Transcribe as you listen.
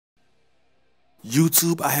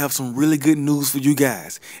YouTube, I have some really good news for you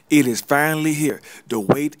guys. It is finally here. The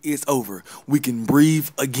wait is over. We can breathe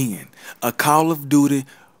again. A Call of Duty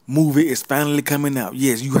movie is finally coming out.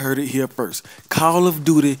 Yes, you heard it here first. Call of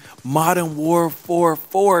Duty Modern Warfare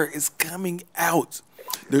 4 is coming out.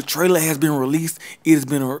 The trailer has been released. It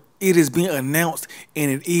has been announced,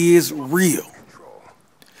 and it is real.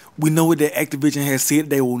 We know that Activision has said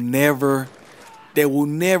they will never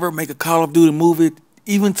make a Call of Duty movie,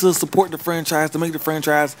 even to support the franchise, to make the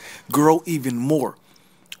franchise grow even more.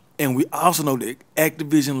 And we also know that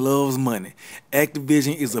Activision loves money.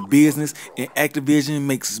 Activision is a business, and Activision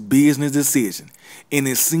makes business decisions. And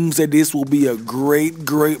it seems that this will be a great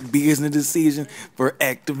business decision for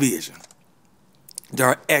Activision.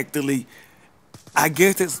 They're actually, I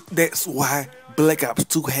guess that's why Black Ops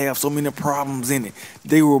 2 have so many problems in it.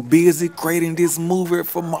 They were busy creating this movie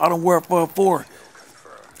for Modern Warfare 4.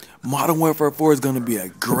 Modern Warfare 4 is going to be a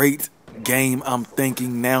great game, I'm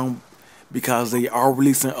thinking now, because they are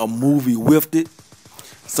releasing a movie with it.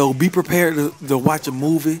 So be prepared to watch a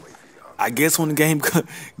movie. I guess when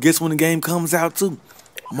the game comes out too.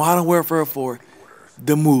 Modern Warfare 4,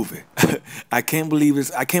 the movie. I can't believe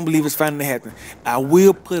it's finally happening. I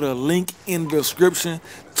will put a link in the description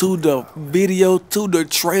to the video, to the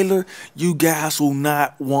trailer. You guys will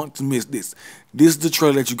not want to miss this. This is the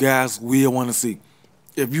trailer that you guys will want to see.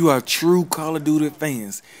 If you are true Call of Duty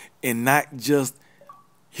fans and not just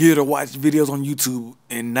here to watch videos on YouTube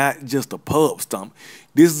and not just a pub stomp,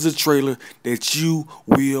 this is a trailer that you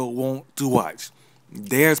will want to watch.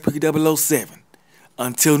 There's P007.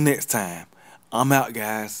 Until next time, I'm out,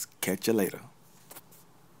 guys. Catch you later.